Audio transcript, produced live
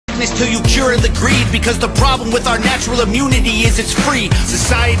sickness till you cure the greed, because the problem with our natural immunity is it's free.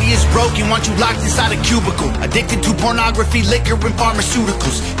 Society is broken, want you locked inside a cubicle, addicted to pornography, liquor, and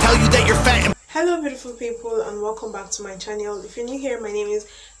pharmaceuticals. Tell you that you're fat and... Hello beautiful people, and welcome back to my channel. If you're new here, my name is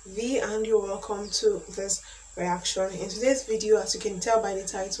V and you're welcome to this reaction. In today's video, as you can tell by the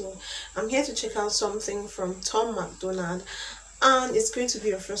title, I'm here to check out something from Tom MacDonald, and it's going to be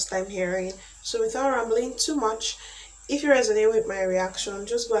your first time hearing. So without rambling too much, if you resonate with my reaction,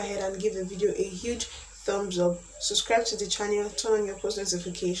 just go ahead and give the video a huge thumbs up, subscribe to the channel, turn on your post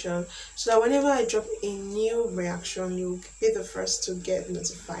notification so that whenever I drop a new reaction, you'll be the first to get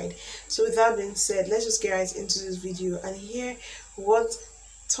notified. So with that being said, let's just get right into this video and hear what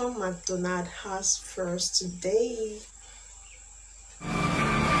Tom MacDonald has for us today.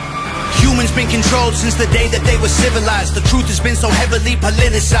 Humans been controlled since the day that they were civilized. The truth has been so heavily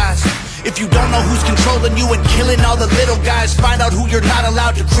politicized. If you don't know who's controlling you and killing all the little guys, find out who you're not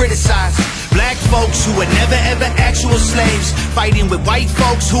allowed to criticize. Black folks who were never ever actual slaves, fighting with white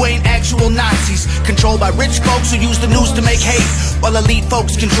folks who ain't actual Nazis, controlled by rich folks who use the news to make hate, while elite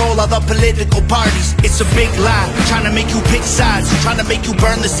folks control other political parties. It's a big lie, trying to make you pick sides, trying to make you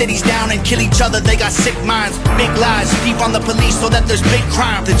burn the cities down and kill each other. They got sick minds, big lies, deep on the police so that there's big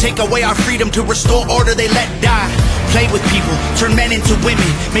crime. To take away our freedom, to restore order, they let die. Play with people, turn men into women,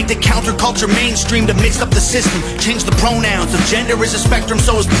 make the counterculture mainstream to mix up the system. Change the pronouns, if gender is a spectrum,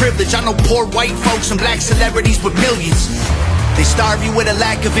 so is privilege. I know poor white folks and black celebrities with millions. They starve you with a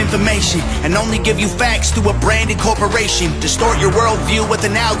lack of information and only give you facts through a branded corporation. Distort your worldview with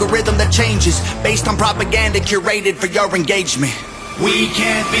an algorithm that changes based on propaganda curated for your engagement. We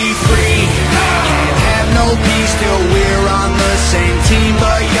can't be free, can't have no peace till we're on the same team,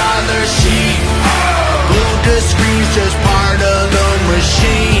 but y'all are sheep. Glued to screens, just part of the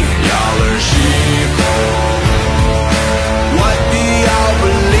machine. Y'all are sheeple. What do y'all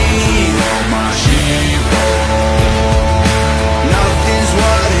believe? Oh my sheeple. Nothing's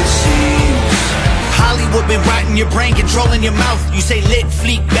what it seems. Hollywood been rotting your brain, controlling your mouth. You say lit,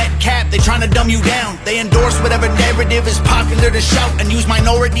 fleek, bet, cap, they trying to dumb you down. They endorse whatever narrative is popular to shout, and use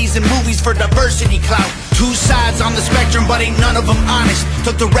minorities in movies for diversity clout. Two sides on the spectrum, but ain't none of them honest.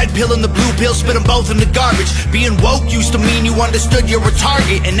 Took the red pill and the blue pill, spit them both in the garbage. Being woke used to mean you understood you're a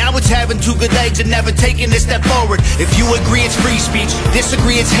target, and now it's having two good legs and never taking a step forward. If you agree it's free speech,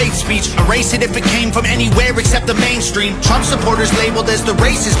 disagree it's hate speech. Erase it if it came from anywhere except the mainstream. Trump supporters labeled as the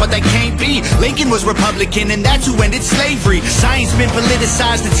racist, but that can't be. Lincoln was Republican, and that's who ended slavery. Science been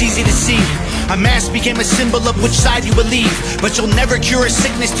politicized, it's easy to see. A mask became a symbol of which side you believe, but you'll never cure a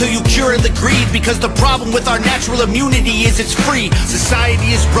sickness till you cure the greed, because the problem with our natural immunity is it's free.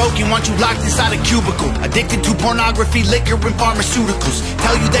 Society is broken, want you locked inside a cubicle, addicted to pornography, liquor, and pharmaceuticals.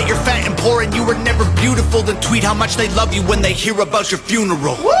 Tell you that you're fat and poor and you were never beautiful, then tweet how much they love you when they hear about your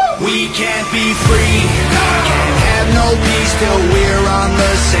funeral. Woo! We can't be free, can't have no peace till we're on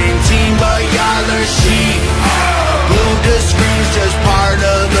the same team, but y'all are sheep. Glued to screens, just part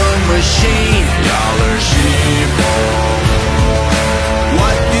of the machine. Y'all are sheeple.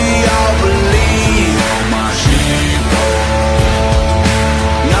 What do y'all believe? Oh my sheeple.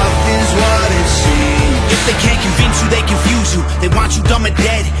 Nothing's what it seems. If they can't convince you, they confuse you. They want you dumb and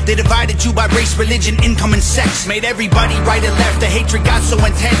dead. They divided you by race, religion, income, and sex. Made everybody right and left. The hatred got so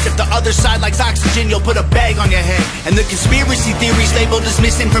intense. If the other side likes oxygen, you'll put a bag on your head. And the conspiracy theories labeled as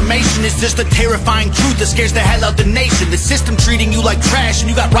misinformation is just a terrifying truth that scares the hell out the nation. The system treating you like trash and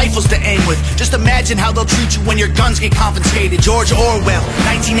you got rifles to aim with. Just imagine how they'll treat you when your guns get confiscated. George Orwell,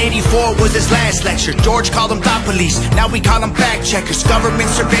 1984 was his last lecture. George called them thought police, now we call them fact checkers. Government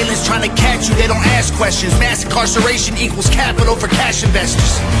surveillance trying to catch you, they don't ask questions. Mass incarceration equals capital for cash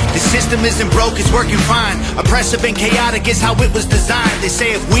investors. The system isn't broke, it's working fine. Oppressive and chaotic is how it was designed. They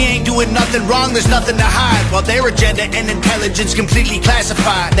say if we ain't doing nothing wrong, there's nothing to hide, while their agenda and intelligence completely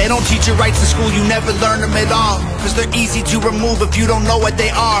classified. They don't teach you rights in school, you never learn them at all, cause they're easy to remove if you don't know what they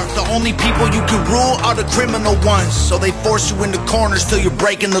are. The only people you can rule are the criminal ones, so they force you into corners till you're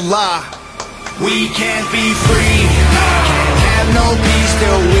breaking the law. We can't be free, can't have no peace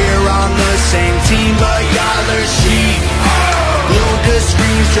till we're on the same team, but y'all are sheep. Glued to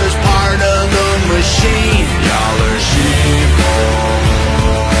screens, just part of the machine. Y'all are sheeple.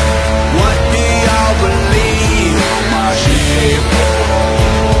 What do y'all believe? Oh my sheeple.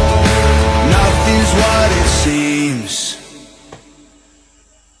 Nothing's what it seems.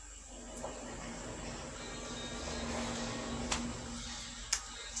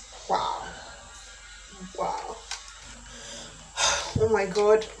 Wow. Wow. Oh my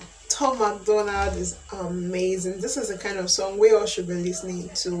God. Tom MacDonald is amazing. This is the kind of song we all should be listening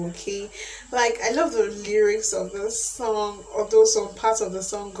to, okay? Like, I love the lyrics of this song, although some parts of the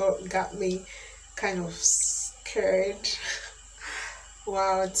song got me kind of scared.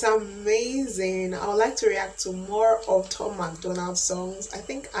 Wow, it's amazing. I would like to react to more of Tom MacDonald songs. I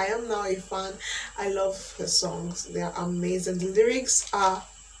think I am now a fan. I love his songs. They are amazing. The lyrics are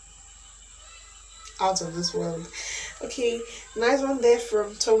out of this world. Okay, nice one there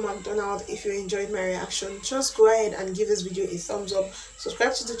from Tom MacDonald. If you enjoyed my reaction, just go ahead and give this video a thumbs up.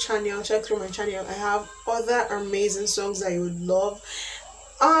 Subscribe to the channel, check through my channel. I have other amazing songs that you would love.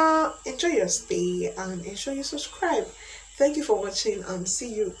 Enjoy your stay and ensure you subscribe. Thank you for watching and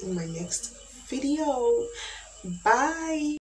see you in my next video. Bye.